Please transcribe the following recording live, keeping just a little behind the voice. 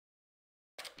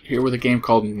here with a game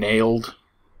called Nailed.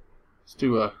 Let's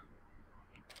do a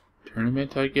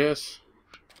tournament, I guess.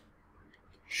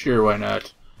 Sure, why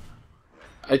not?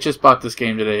 I just bought this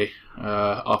game today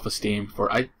off of Steam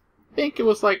for, I think it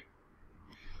was like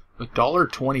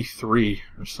 $1.23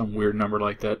 or some weird number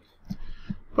like that.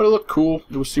 But it looked cool.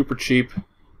 It was super cheap.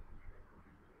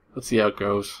 Let's see how it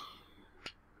goes.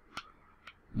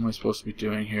 What am I supposed to be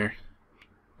doing here?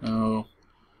 Oh,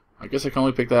 I guess I can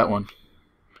only pick that one.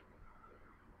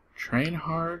 Train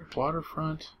hard,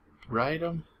 waterfront, ride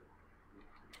 'em.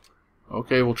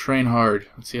 Okay, we'll train hard.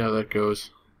 Let's see how that goes.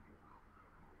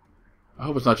 I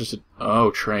hope it's not just a...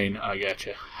 Oh, train. I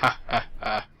gotcha. Ha ha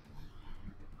ha.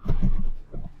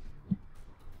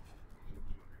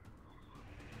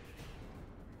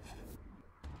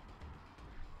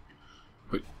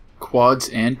 Wait, quads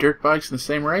and dirt bikes in the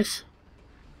same race?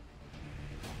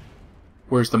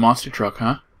 Where's the monster truck,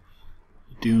 huh?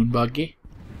 Dune buggy?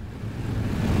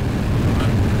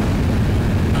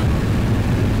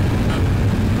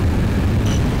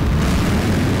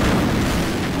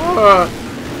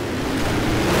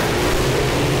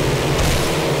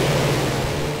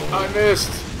 I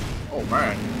missed. Oh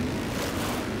man,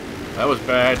 that was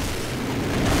bad.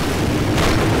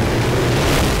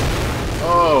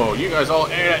 Oh, you guys all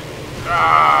ate it.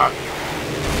 Ah!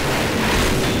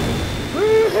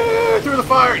 Woo-hoo! Through the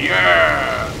fire,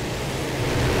 yeah!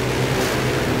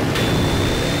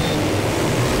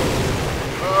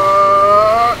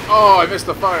 Oh, I missed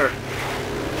the fire.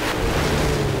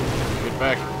 Get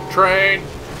back. Train!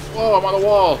 Whoa, I'm on the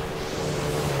wall!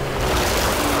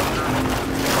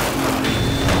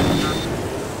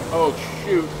 Oh,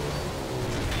 shoot.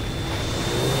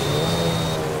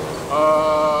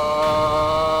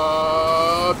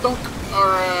 Dunk!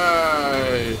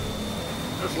 Alright!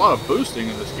 There's a lot of boosting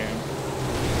in this game.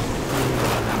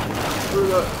 Through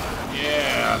the...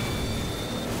 Yeah!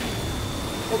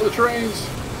 Over the trains!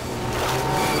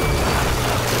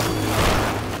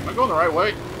 Am I going the right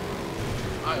way?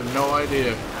 I have no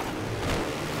idea.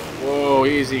 Whoa,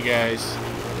 easy, guys.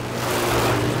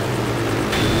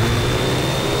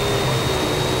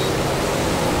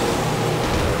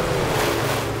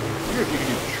 I wonder if you can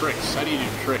do tricks. How do you do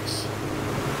tricks?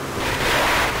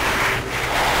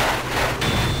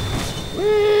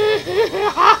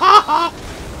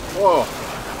 Whoa.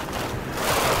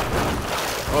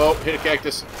 Oh, hit a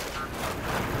cactus.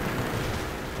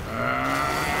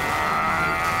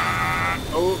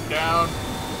 Oh, down.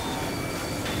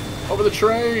 Over the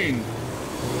train.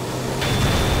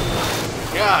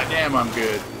 God damn, I'm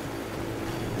good.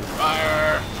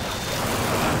 Fire.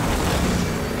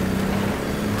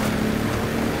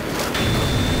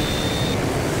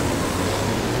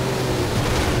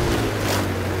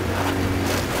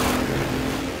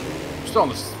 Still on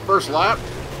the first lap.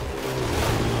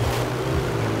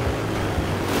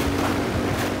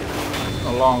 A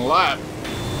long lap.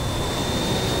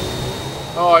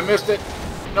 Oh, I missed it.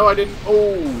 No, I didn't.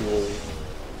 Oh.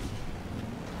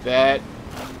 That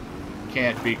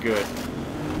can't be good.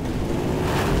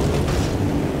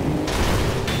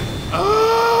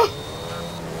 Ah!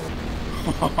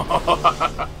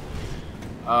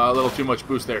 A little too much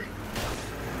boost there.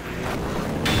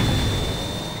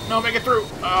 No, make it through.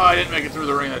 Oh, I didn't make it through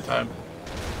the ring that time.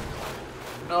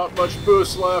 Not much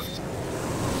boost left.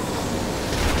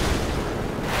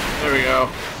 There we go.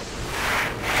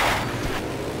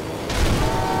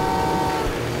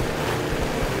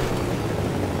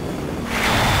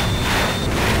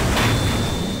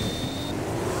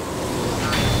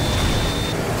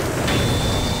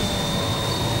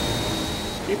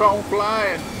 Keep on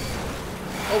flying.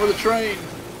 Over the train.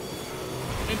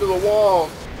 Into the wall.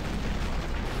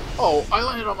 Oh, I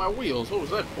landed on my wheels. What was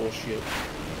that bullshit?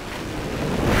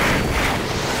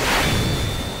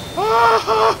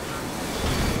 Ah!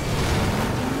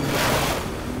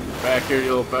 Back here, you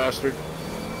little bastard.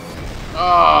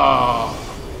 Oh.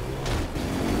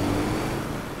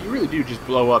 You really do just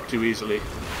blow up too easily.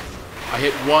 I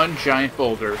hit one giant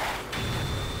boulder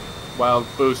while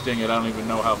boosting it. I don't even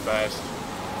know how fast.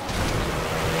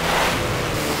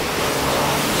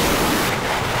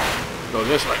 Go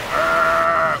this way.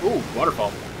 Ooh,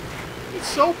 waterfall. It's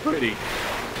so pretty.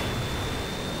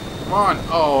 Come on.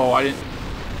 Oh, I didn't...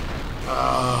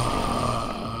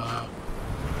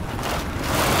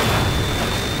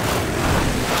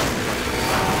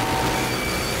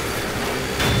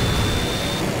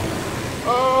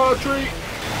 Oh, tree.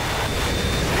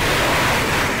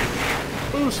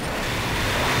 Boost.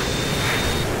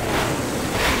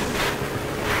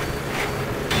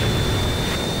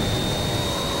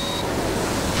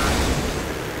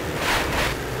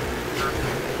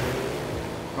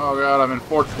 Oh god, God, I'm in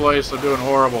 4th place. I'm doing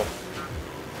horrible.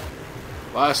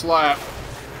 Last lap.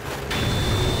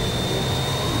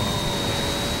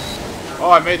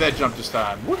 Oh, I made that jump this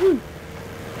time. Woohoo!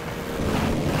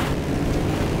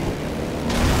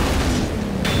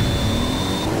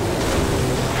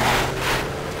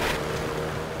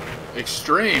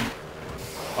 Extreme.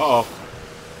 Uh-oh.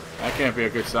 That can't be a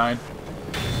good sign.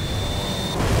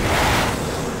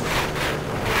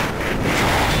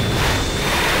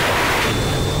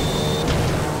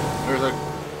 There's a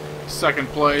 2nd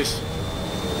place.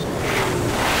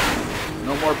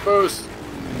 No more boost.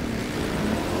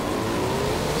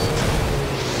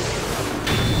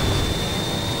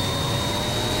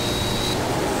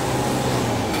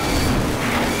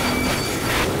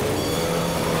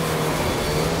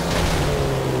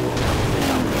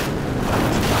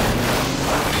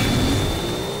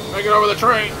 Make it over the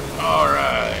train.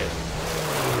 Alright.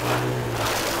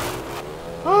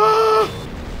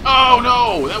 Oh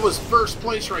no! That was 1st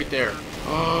place right there.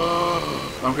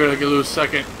 Oh, I'm gonna lose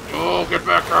 2nd. Oh, get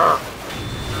back here!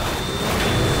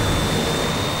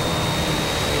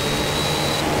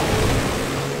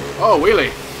 Oh,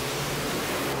 wheelie.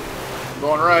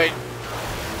 Going right.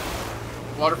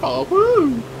 Waterfall.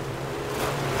 Woo!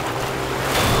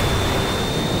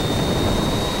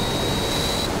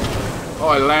 Oh,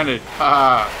 I landed.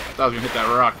 Haha. I thought I was gonna hit that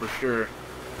rock for sure.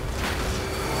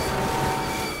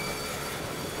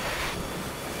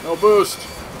 No boost.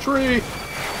 Tree.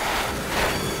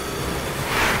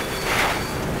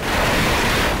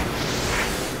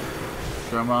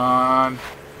 Come on.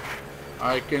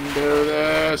 I can do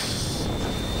this.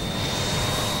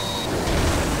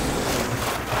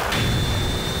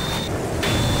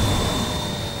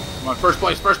 Come on, 1st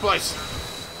place, 1st place.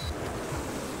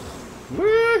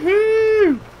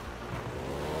 Woohoo!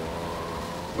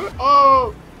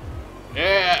 Oh!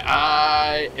 Yeah,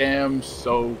 I am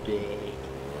so good.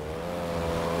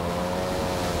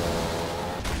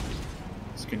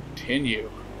 Let's continue.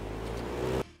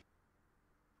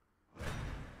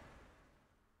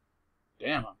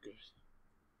 Damn, I'm good.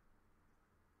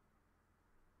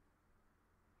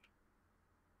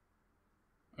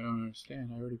 I don't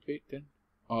understand. I already beat it.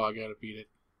 Oh, I gotta beat it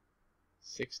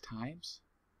 6 times?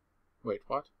 Wait,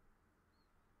 what?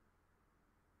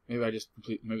 Maybe I just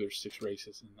complete. Maybe there's 6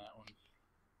 races in that one.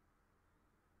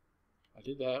 I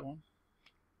did that one.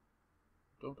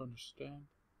 Don't understand.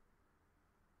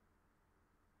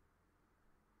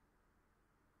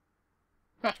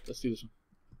 Ha! Let's do this one.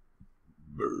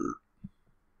 Brr.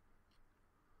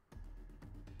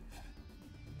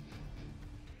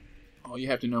 All you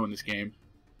have to know in this game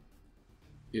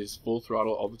is full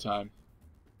throttle all the time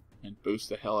and boost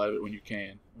the hell out of it when you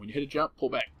can. When you hit a jump, pull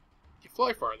back. You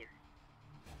fly farther.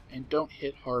 And don't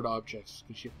hit hard objects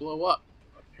because you blow up,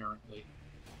 apparently.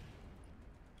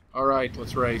 Alright,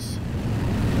 let's race.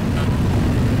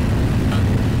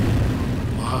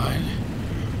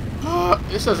 1.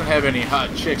 This doesn't have any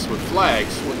hot chicks with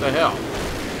flags. What the hell?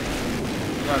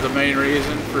 That's the main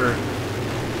reason for...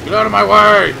 Get out of my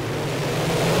way!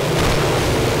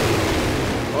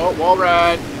 Oh, wall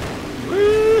ride.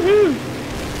 Woohoo!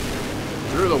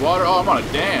 Through the water. Oh, I'm on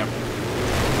a dam.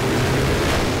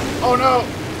 Oh no!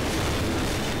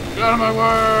 Get out of my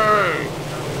way!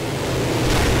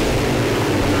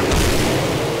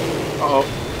 Uh-oh.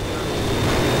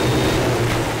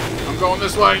 I'm going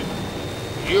this way.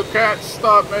 You can't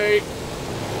stop me.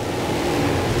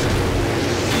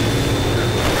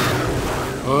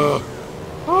 Ugh.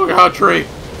 Oh god, tree.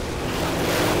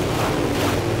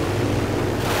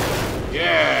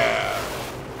 Yeah.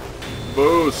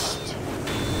 Boost.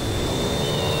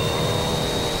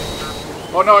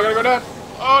 Oh no, I gotta go down.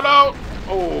 Oh no.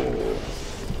 Oh.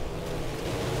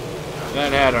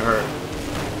 That had to hurt.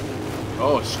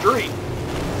 Oh, a street.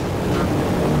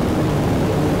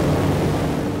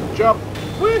 Jump.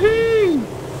 Woohoo!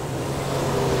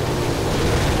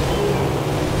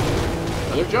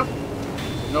 Another jump?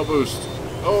 No boost.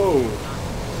 Oh.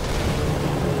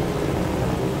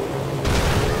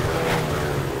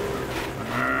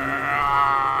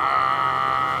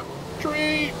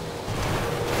 Tree!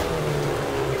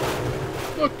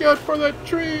 Look out for that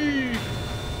tree!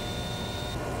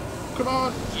 Come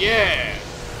on. Yeah!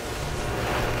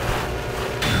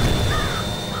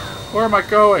 Where am I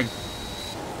going?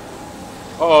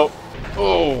 Uh-oh.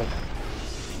 Oh.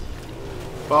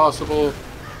 Possible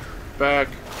back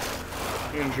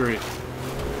injury.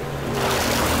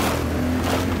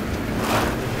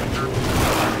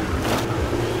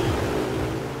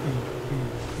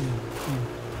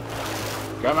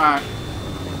 Come on.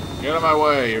 Get out of my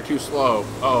way. You're too slow.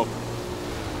 Oh.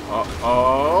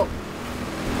 Uh-oh.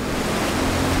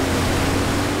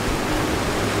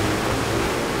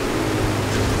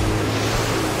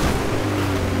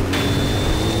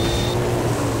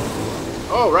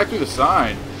 Oh, right through the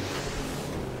sign.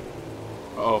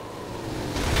 Uh-oh.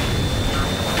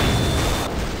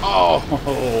 Oh!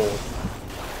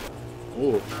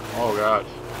 Ooh. Oh, God.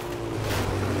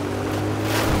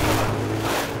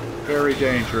 Very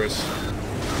dangerous.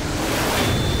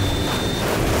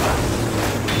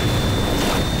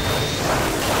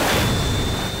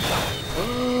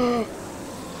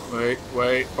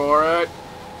 Wait for it.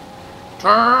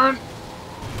 Turn!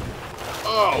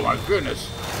 Oh, my goodness.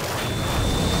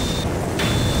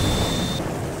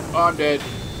 Oh, I'm dead.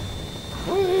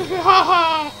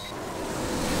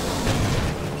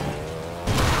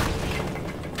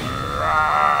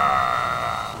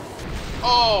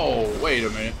 Oh, wait a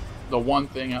minute. The one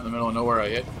thing out in the middle of nowhere I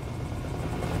hit.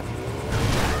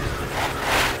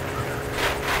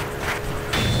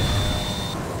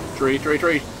 Tree.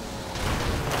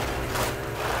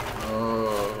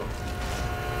 Oh.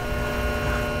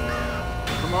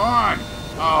 Come on.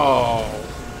 Oh.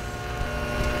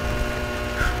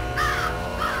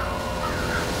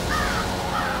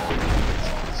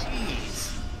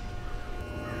 Jeez.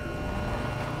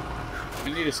 I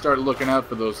need to start looking out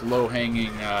for those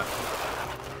low-hanging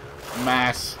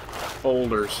mass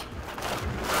boulders.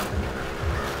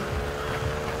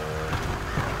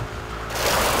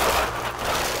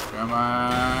 Come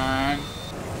on.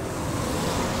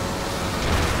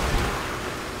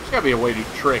 There's gotta be a way to do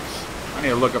tricks. I need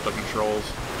to look up the controls.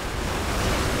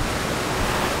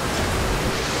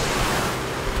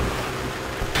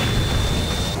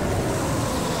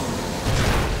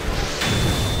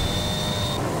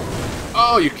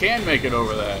 Oh, you can make it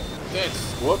over that.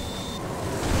 That's... whoop.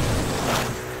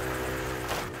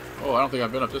 Oh, I don't think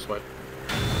I've been up this way.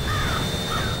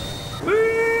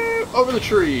 Woo! Over the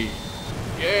tree.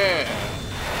 Yeah.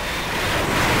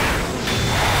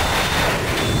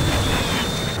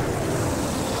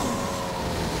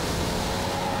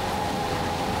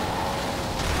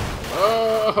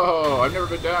 Oh, I've never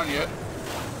been down yet.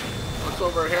 What's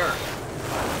over here?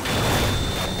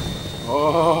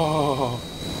 Oh.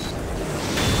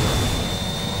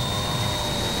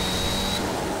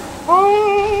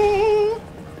 Oh.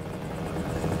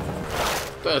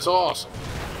 That's awesome.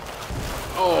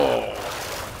 Oh.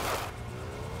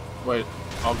 Wait,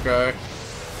 okay.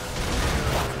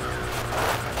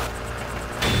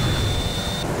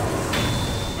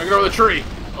 I get over the tree.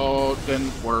 Oh, it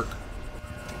didn't work.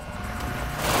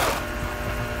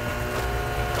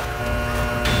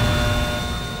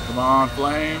 Come on,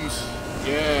 flames.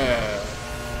 Yeah.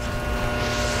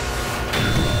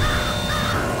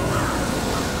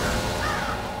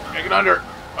 Make it under.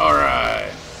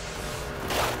 Alright.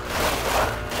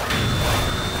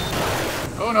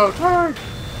 Oh no, turn!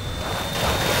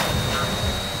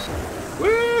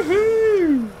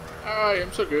 Woohoo! I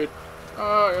am so good.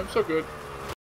 I am so good.